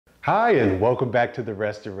Hi, and welcome back to the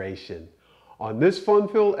restoration. On this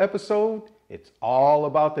fun-filled episode, it's all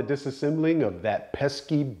about the disassembling of that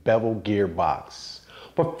pesky Bevel Gear Box.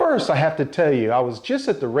 But first, I have to tell you, I was just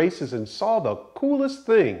at the races and saw the coolest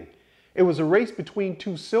thing. It was a race between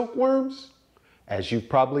two silkworms. As you've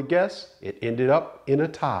probably guessed, it ended up in a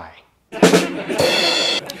tie.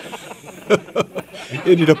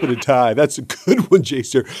 Ended up in a tie. That's a good one,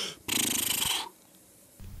 Jacer.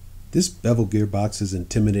 This Bevel Gear Box has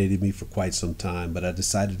intimidated me for quite some time, but I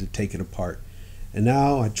decided to take it apart. And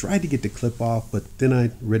now I tried to get the clip off, but then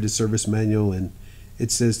I read the service manual and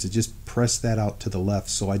it says to just press that out to the left.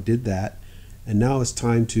 So I did that. And now it's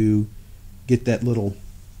time to get that little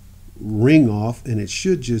ring off, and it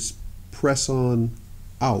should just press on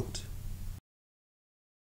out.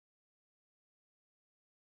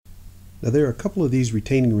 Now there are a couple of these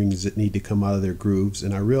retaining rings that need to come out of their grooves,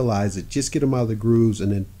 and I realized that just get them out of the grooves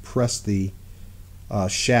and then press the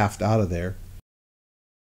shaft out of there.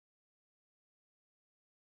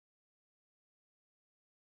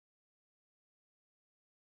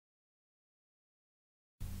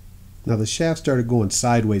 Now the shaft started going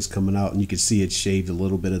sideways coming out, and you can see it shaved a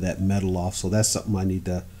little bit of that metal off, so that's something I need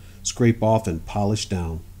to scrape off and polish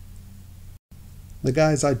down. The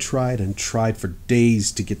guys, I tried and tried for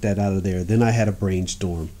days to get that out of there. Then I had a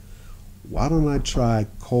brainstorm. Why don't I try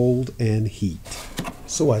cold and heat?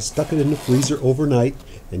 So I stuck it in the freezer overnight.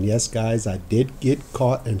 And yes, guys, I did get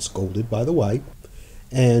caught and scolded by the wife.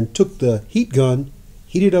 And took the heat gun,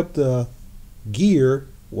 heated up the gear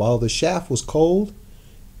while the shaft was cold.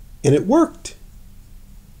 And it worked.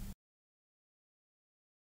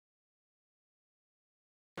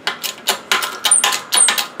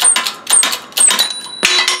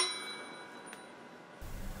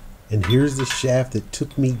 And here's the shaft that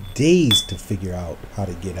took me days to figure out how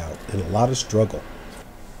to get out, and a lot of struggle.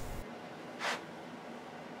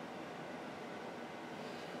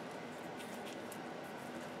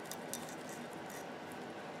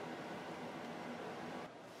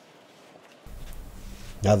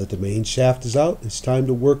 Now that the main shaft is out, it's time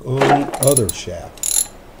to work on the other shaft.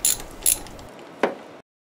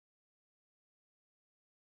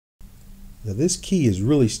 Now this key is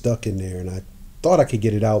really stuck in there, and I thought I could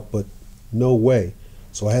get it out, but no way.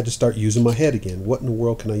 So I had to start using my head again. What in the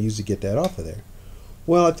world can I use to get that off of there?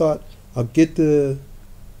 Well, I thought I'll get the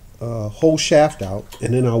whole shaft out,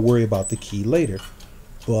 and then I'll worry about the key later.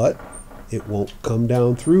 But it won't come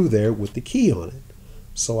down through there with the key on it.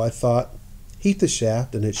 So I thought, heat the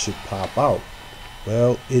shaft and it should pop out.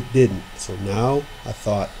 Well, it didn't. So now I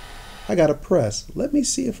thought, I got to press. Let me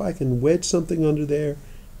see if I can wedge something under there,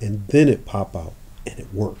 and then it pop out. And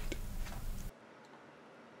it worked.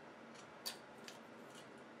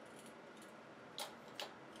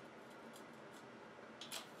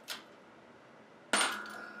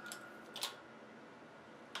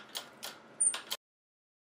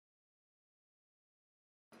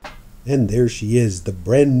 And there she is, the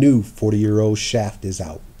brand new 40-year-old shaft is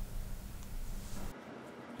out.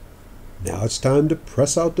 Now it's time to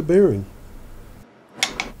press out the bearing.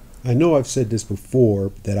 I know I've said this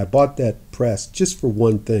before, that I bought that press just for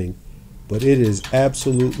one thing, but it has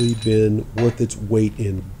absolutely been worth its weight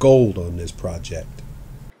in gold on this project.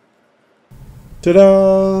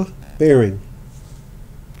 Ta-da! Bearing.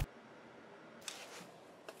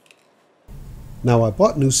 Now I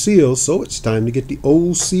bought new seals, so it's time to get the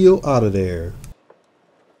old seal out of there.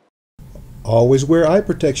 Always wear eye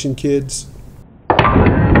protection, kids.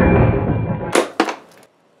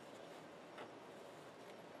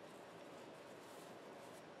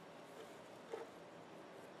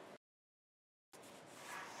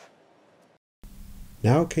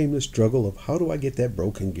 Now came the struggle of how do I get that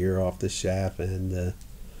broken gear off the shaft and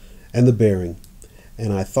the bearing.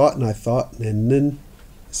 And I thought, and then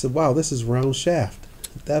I said, wow, this is a round shaft.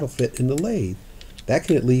 That'll fit in the lathe. That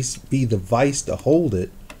can at least be the vise to hold it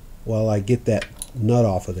while I get that nut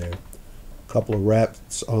off of there. A couple of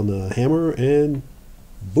raps on the hammer and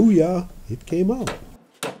booyah, it came out.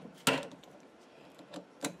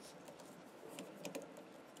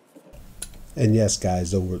 And yes,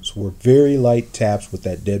 guys, those were very light taps with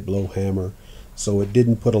that dead blow hammer, so it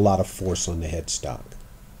didn't put a lot of force on the headstock.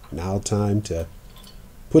 Now time to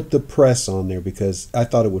put the press on there, because I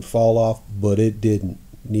thought it would fall off, but it didn't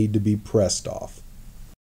need to be pressed off.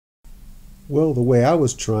 Well, the way I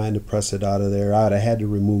was trying to press it out of there, I'd have had to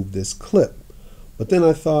remove this clip. But then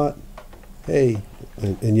I thought, hey,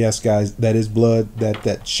 and yes, guys, that is blood.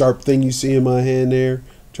 That sharp thing you see in my hand there,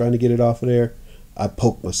 trying to get it off of there, I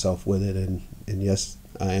poked myself with it, and yes,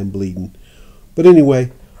 I am bleeding. But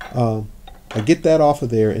anyway, I get that off of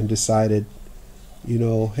there and decided you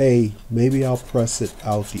know, hey, maybe I'll press it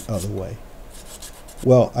out the other way.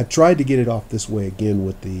 Well, I tried to get it off this way again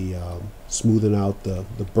with the smoothing out the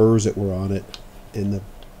burrs that were on it, and the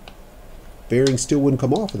bearing still wouldn't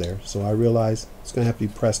come off of there. So I realized it's going to have to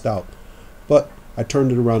be pressed out. But I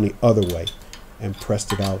turned it around the other way and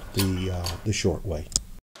pressed it out the short way.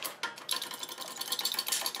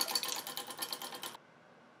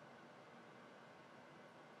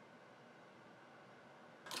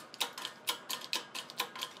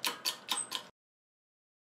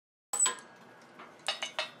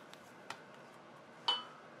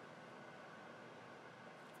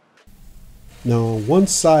 Now on one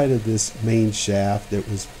side of this main shaft it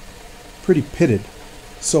was pretty pitted,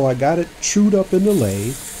 so I got it trued up in the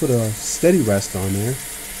lathe, put a steady rest on there,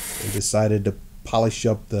 and decided to polish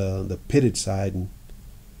up the pitted side, and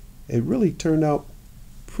it really turned out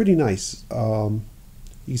pretty nice.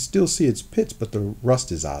 You still see its pits, but the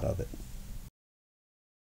rust is out of it.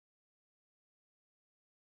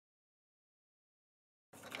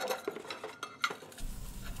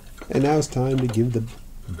 And now it's time to give the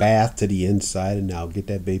bath to the inside, and now get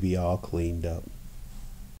that baby all cleaned up.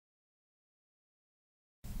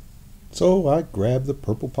 So I grabbed the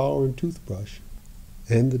purple power and toothbrush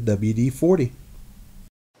and the WD-40.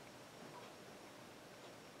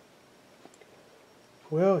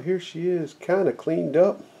 Well, here she is, kind of cleaned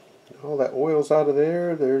up. All that oil's out of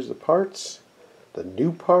there. There's the parts, the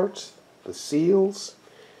new parts, the seals,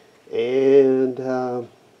 and time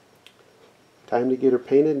to get her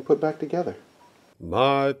painted and put back together.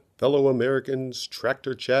 My fellow Americans,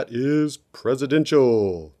 Tractor Chat is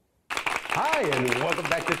presidential. Hi, and welcome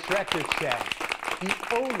back to Tractor Chat, the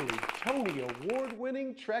only Tony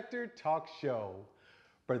Award-winning tractor talk show.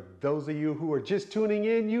 For those of you who are just tuning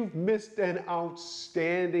in, you've missed an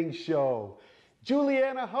outstanding show.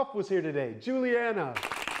 Juliana Huff was here today. Juliana,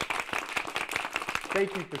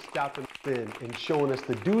 thank you for stopping in and showing us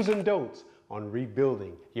the do's and don'ts on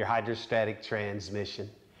rebuilding your hydrostatic transmission.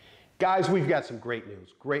 Guys, we've got some great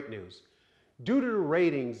news. Due to the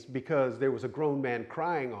ratings, because there was a grown man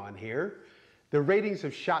crying on here, the ratings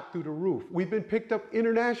have shot through the roof. We've been picked up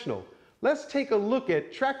international. Let's take a look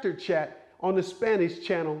at Tractor Chat on the Spanish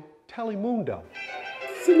channel Telemundo.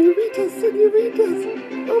 Señoritas,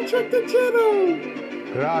 el Tractor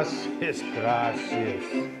Channel. Gracias.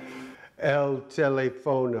 El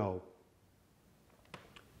teléfono.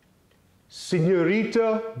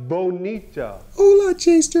 Señorita Bonita. Hola,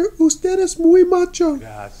 Chester. Usted es muy macho.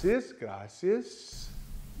 Gracias.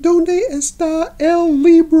 ¿Dónde está el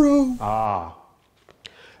libro?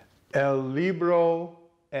 El libro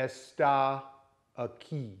está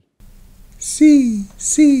aquí. Sí.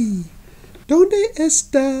 ¿Dónde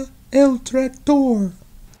está el tractor?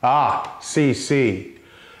 Sí.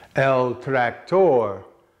 El tractor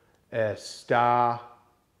está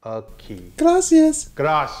aquí. Gracias.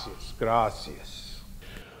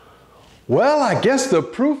 Well, I guess the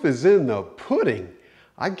proof is in the pudding.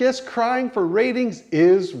 I guess crying for ratings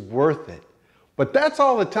is worth it. But that's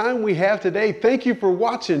all the time we have today. Thank you for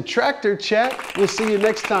watching Tractor Chat. We'll see you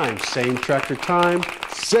next time. Same tractor time,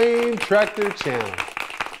 same tractor channel.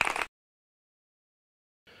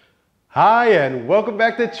 Hi, and welcome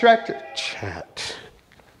back to Tractor Chat.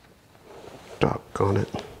 Doggone it.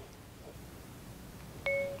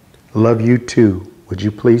 Love you too. Would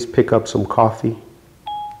you please pick up some coffee?